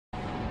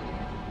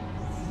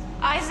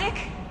Isaac?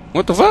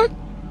 What the fuck?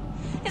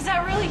 Is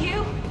that really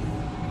you?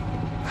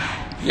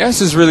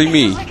 Yes, it's really It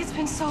me. feels like it's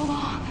been so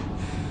long.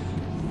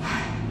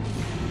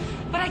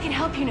 But I can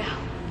help you now.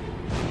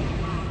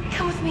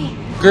 Come with me.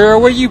 Girl,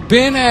 where you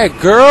been at,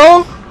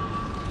 girl?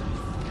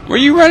 Where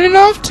you running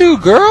off to,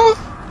 girl?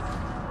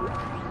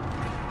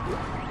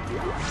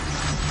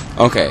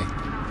 Okay.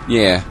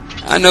 Yeah,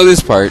 I know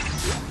this part.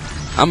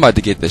 I'm about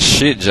to get the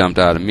shit jumped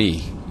out of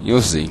me.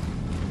 You'll see.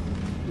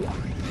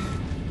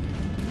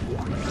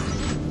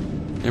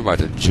 You're about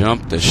to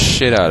jump the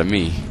shit out of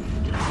me.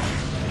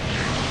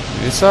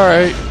 It's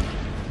alright.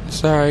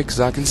 It's alright, because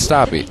I can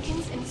stop it. The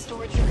beacons in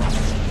storage are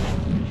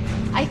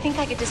covered. I think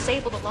I could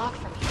disable the lock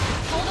from here.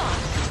 Hold on.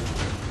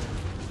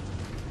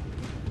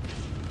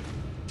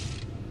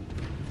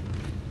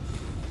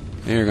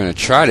 They're gonna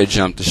try to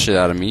jump the shit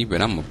out of me,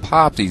 but I'm gonna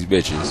pop these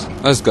bitches.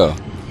 Let's go.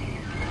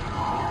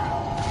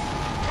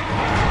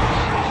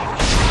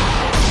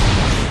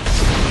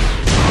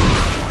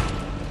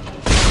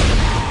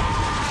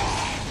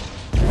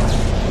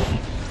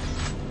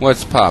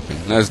 What's popping?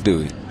 Let's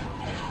do it.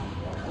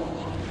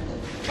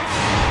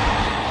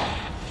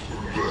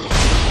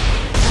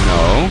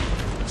 No.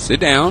 Sit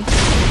down.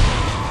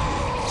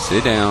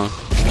 Sit down.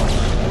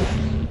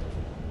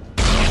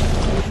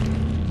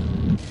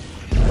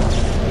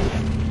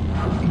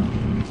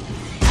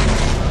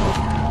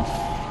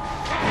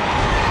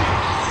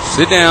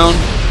 Sit down.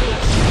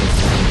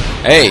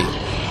 Hey.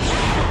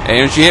 Hey,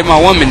 don't you hit my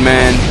woman,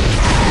 man.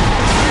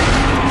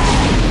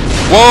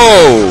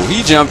 Whoa!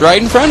 He jumped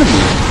right in front of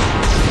me.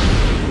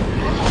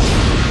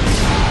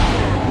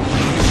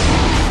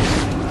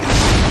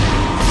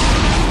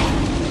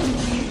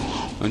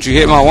 Don't you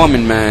hit my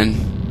woman, man.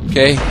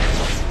 Okay?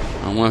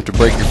 I don't want to have to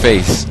break your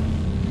face.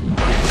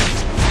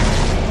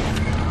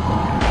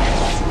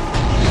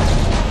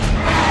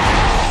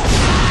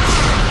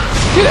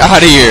 Get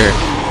out of here.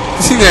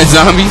 You seen that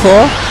zombie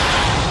fall?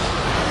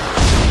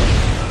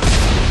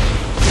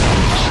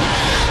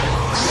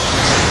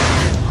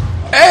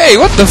 Hey,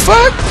 what the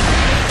fuck?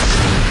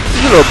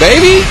 Little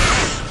baby?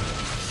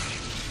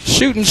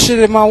 Shooting shit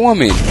at my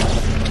woman.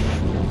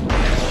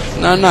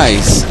 Not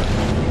nice.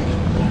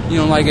 You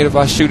don't like it if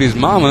I shoot his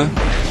mama.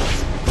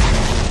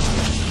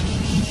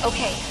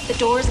 Okay, the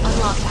door's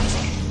unlocked,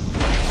 Isaac.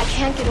 I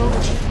can't get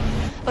over to you,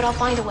 but I'll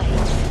find a way.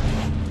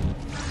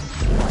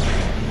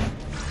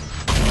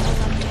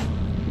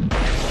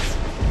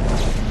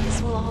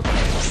 This will all be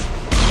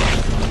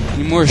yours.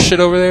 Any more shit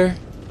over there?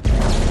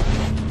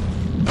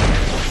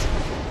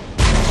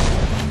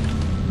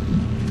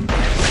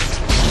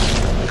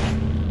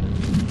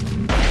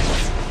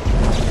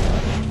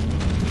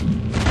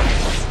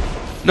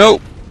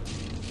 Nope.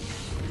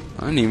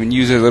 I didn't even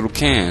use a little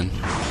can.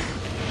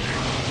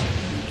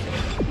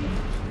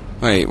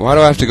 Wait, why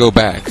do I have to go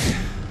back?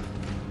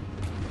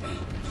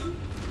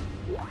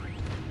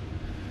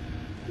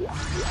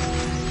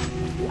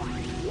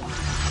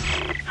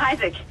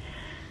 Isaac.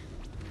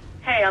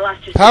 Hey, I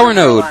lost your Power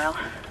signal node. for a while.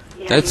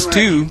 Yeah, That's you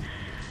were. 2.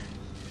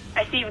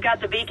 I see you've got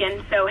the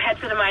beacon, so head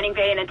for the mining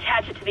bay and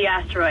attach it to the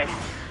asteroid.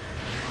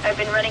 I've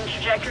been running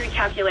trajectory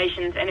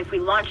calculations, and if we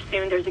launch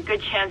soon, there's a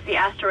good chance the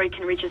asteroid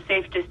can reach a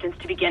safe distance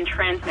to begin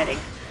transmitting.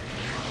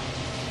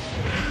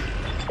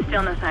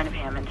 Still no sign of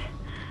Hammond.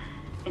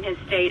 In his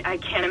state, I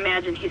can't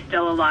imagine he's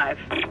still alive.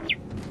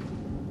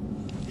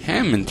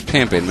 Hammond's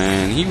pimping,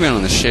 man. He went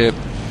on the ship.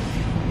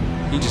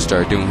 He just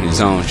started doing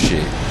his own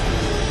shit.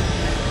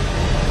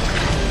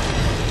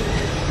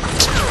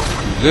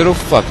 Little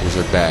fuckers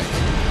are back.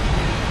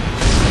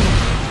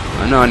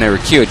 I know I never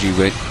killed you,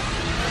 but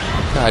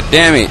god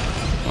damn it.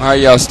 Why are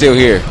y'all still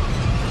here?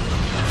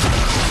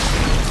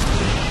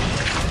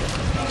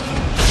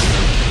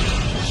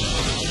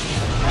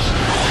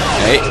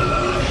 Hey.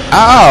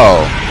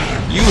 Ow!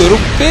 You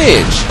little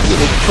bitch. You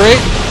little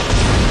prick.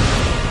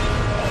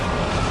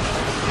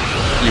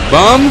 You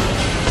bum?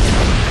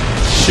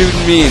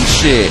 Shooting me and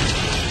shit.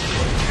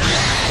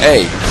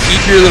 Hey,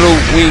 keep your little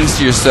wings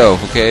to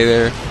yourself, okay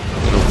there?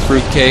 Little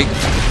fruitcake.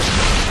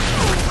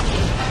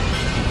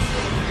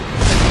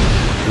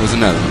 There was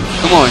another one.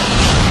 Come on.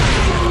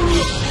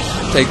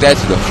 Take that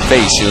to the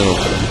face, you little...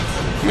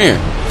 Come here.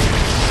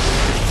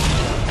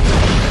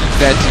 Keep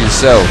that to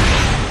yourself.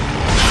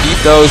 Keep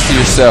those to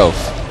yourself.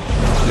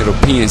 Little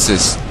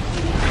penises.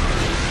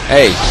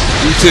 Hey,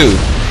 you too.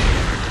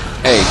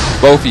 Hey,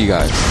 both of you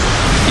guys.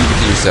 Keep it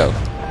to yourself.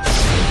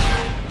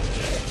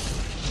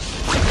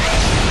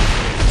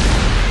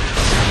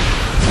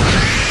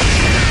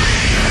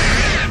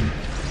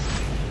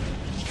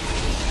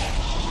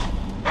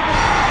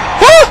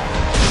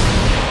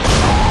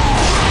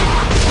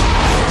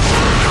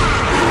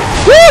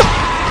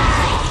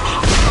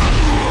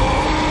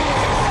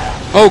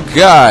 Oh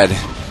god.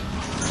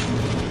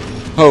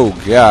 Oh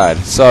god.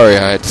 Sorry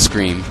I had to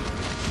scream.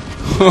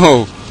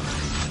 Oh.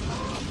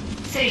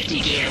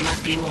 Safety gear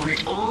must be worn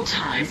at all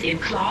times in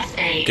Class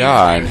A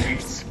God.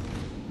 environments.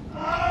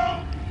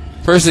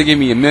 First they give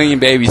me a million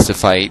babies to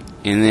fight,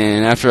 and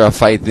then after I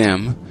fight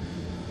them,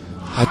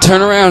 I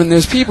turn around and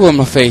there's people in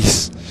my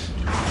face.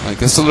 Like,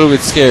 that's a little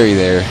bit scary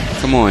there.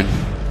 Come on.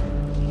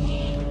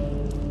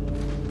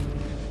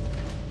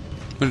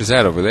 What is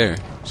that over there?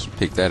 Just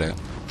pick that up.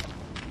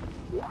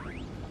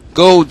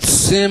 Gold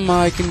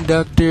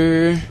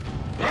semiconductor.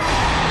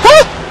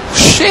 Ah!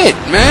 Shit,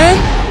 man!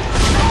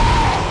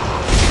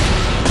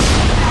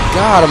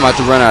 God, I'm about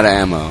to run out of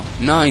ammo.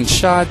 9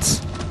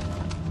 shots.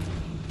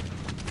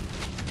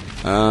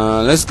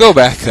 Let's go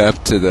back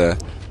up to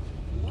the...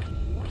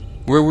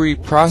 Where were we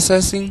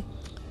processing?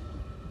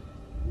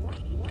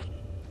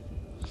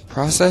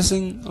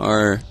 Processing?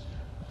 Or...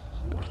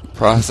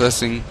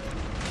 Processing?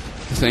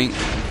 I think.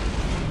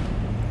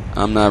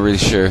 I'm not really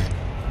sure.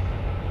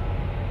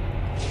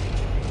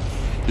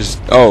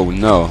 Just... Oh,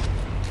 no.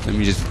 Let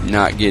me just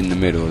not get in the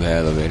middle of the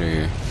elevator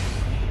here.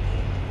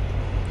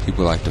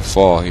 People like to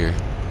fall here.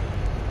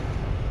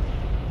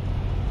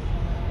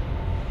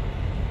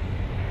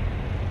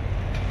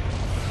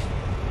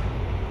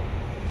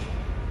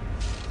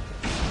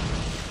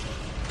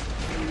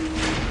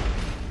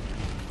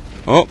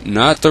 Oh,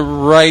 not the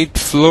right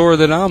floor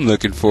that I'm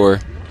looking for.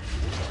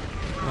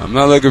 I'm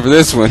not looking for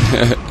this one.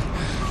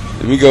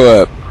 Let me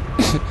go up.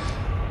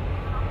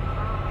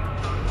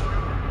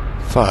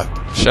 Fuck.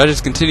 Should I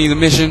just continue the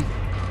mission?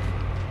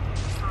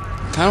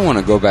 I kind of want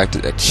to go back to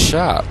that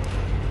shop.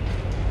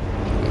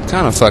 I'm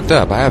kind of fucked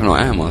up. I have no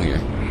ammo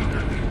here.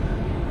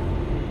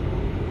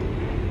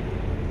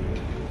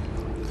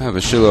 I have a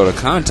shitload of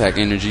contact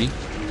energy.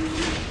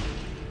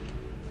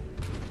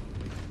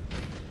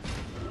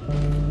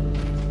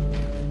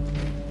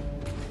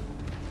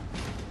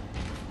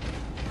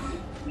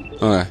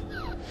 Okay.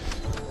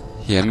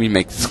 Yeah, let me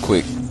make this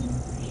quick.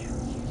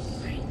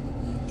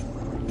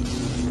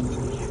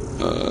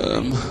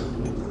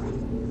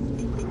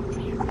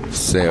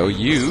 Sell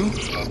you.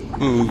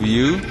 Move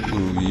you.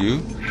 Move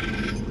you.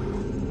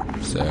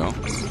 Sell.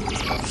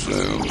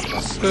 Sell.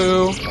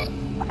 Sell.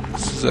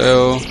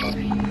 Sell.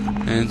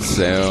 And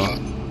sell.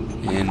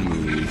 And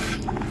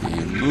move.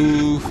 And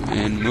move.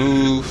 And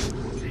move.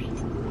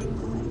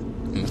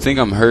 I think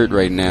I'm hurt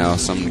right now,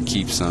 so I'm gonna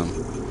keep some.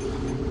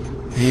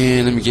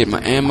 And let me get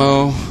my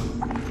ammo.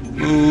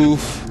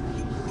 Move.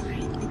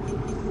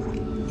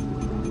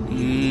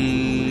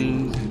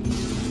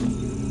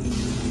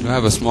 Do I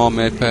have a small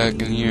med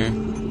pack in here?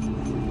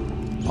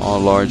 All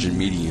large and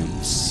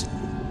mediums.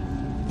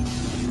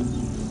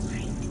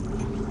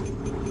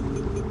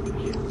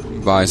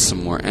 Buy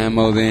some more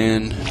ammo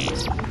then.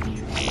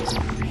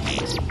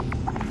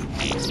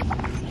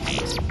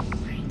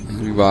 Let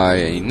me buy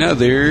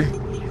another.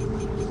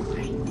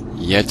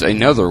 Yet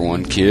another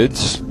one,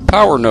 kids.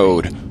 Power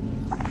node.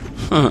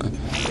 Huh.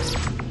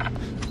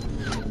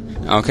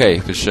 Okay,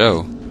 for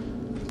sure.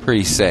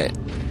 Pretty set.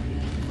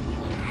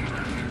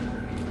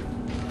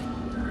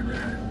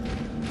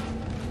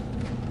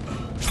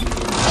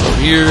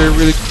 Over here,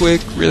 really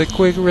quick, really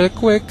quick, really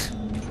quick.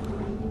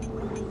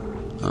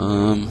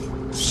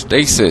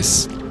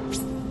 Stasis.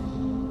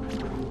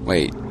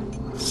 Wait.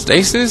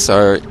 Stasis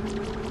or...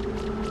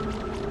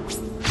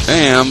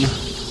 Bam.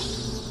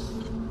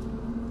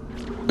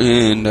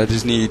 And I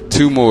just need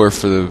 2 more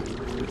for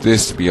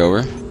this to be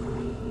over.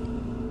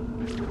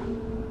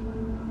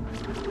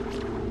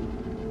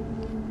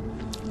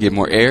 Get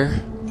more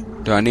air.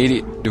 Do I need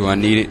it? Do I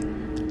need it?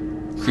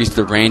 Increase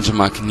the range of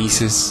my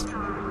kinesis.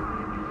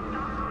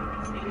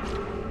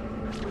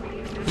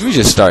 Let me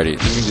just start it.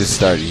 Let me just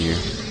start it here.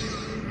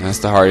 That's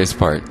the hardest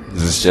part.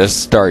 This is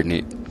just starting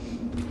it.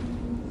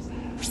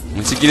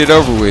 Once you get it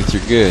over with,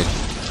 you're good.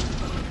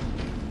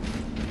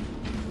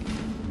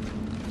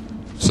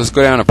 So let's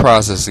go down to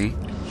processing.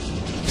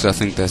 Because I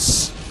think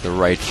that's the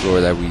right floor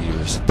that we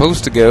were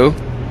supposed to go.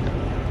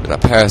 But I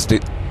passed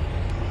it.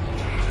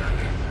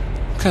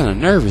 I'm kind of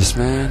nervous,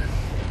 man.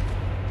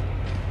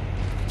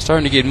 I'm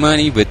starting to get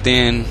money, but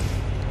then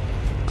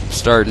I'm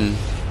starting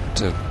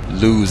to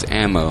lose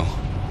ammo.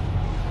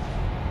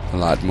 A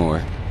lot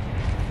more.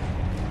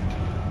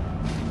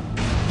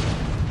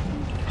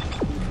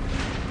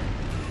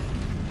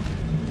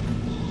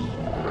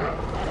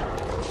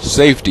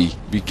 Safety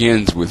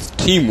begins with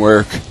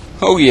teamwork.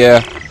 Oh yeah.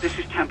 This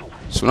is Temple.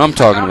 That's what I'm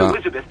talking about.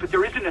 Elizabeth, but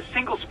there isn't a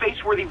single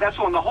space-worthy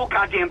vessel in the whole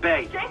goddamn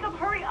bay. Jacob,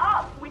 hurry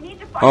up! We need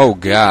to find... Oh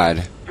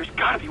god. There's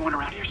gotta be one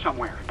around here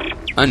somewhere.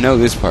 I know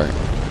this part.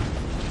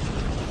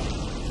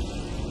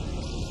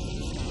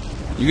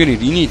 You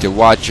need to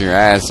watch your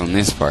ass on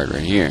this part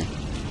right here.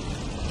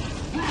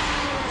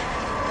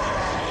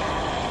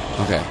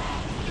 Okay.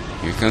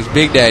 Here comes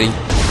Big Daddy.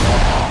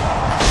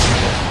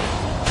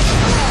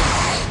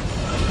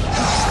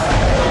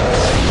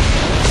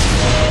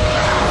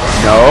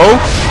 No.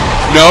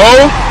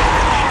 No.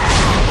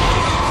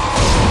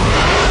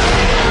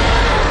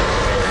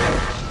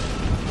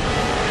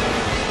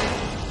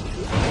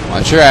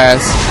 Watch your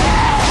ass.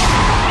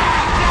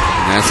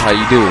 And that's how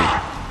you do it.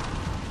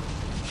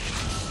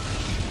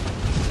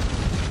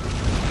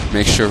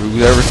 Make sure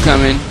whoever's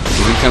coming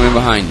isn't coming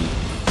behind you.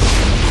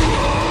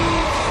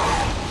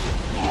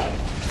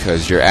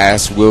 Because your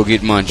ass will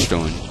get munched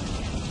on.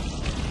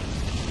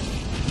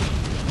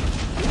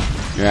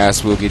 Your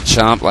ass will get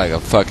chomped like a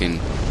fucking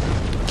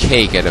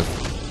cake at a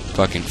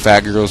fucking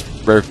fat girl's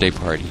birthday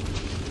party.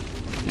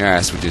 Your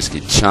ass would just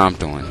get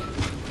chomped on.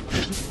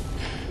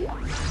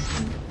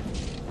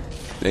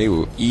 They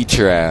will eat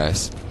your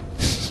ass.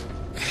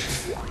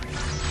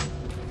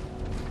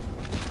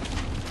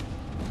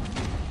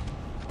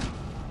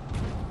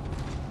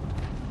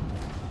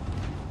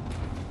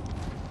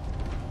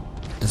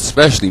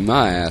 Especially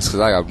my ass, because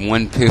I got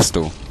one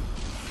pistol.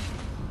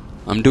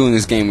 I'm doing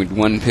this game with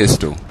one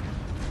pistol.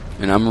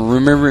 And I'm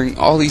remembering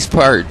all these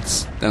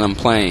parts that I'm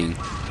playing.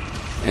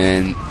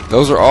 And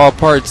those are all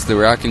parts that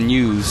where I can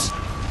use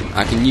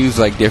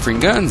like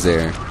different guns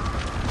there.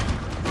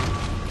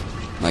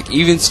 Like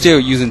even still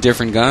using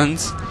different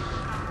guns,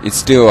 it's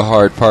still a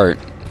hard part.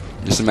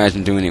 Just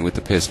imagine doing it with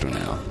the pistol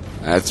now.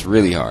 That's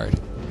really hard.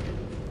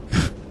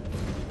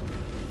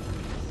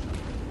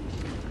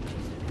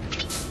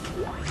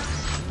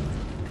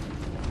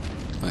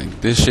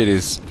 Like this shit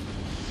is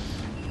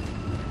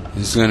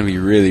gonna be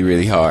really,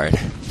 really hard.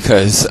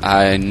 Because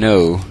I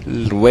know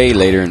way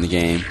later in the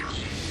game,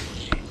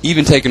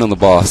 even taking on the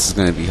boss is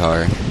gonna be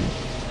hard.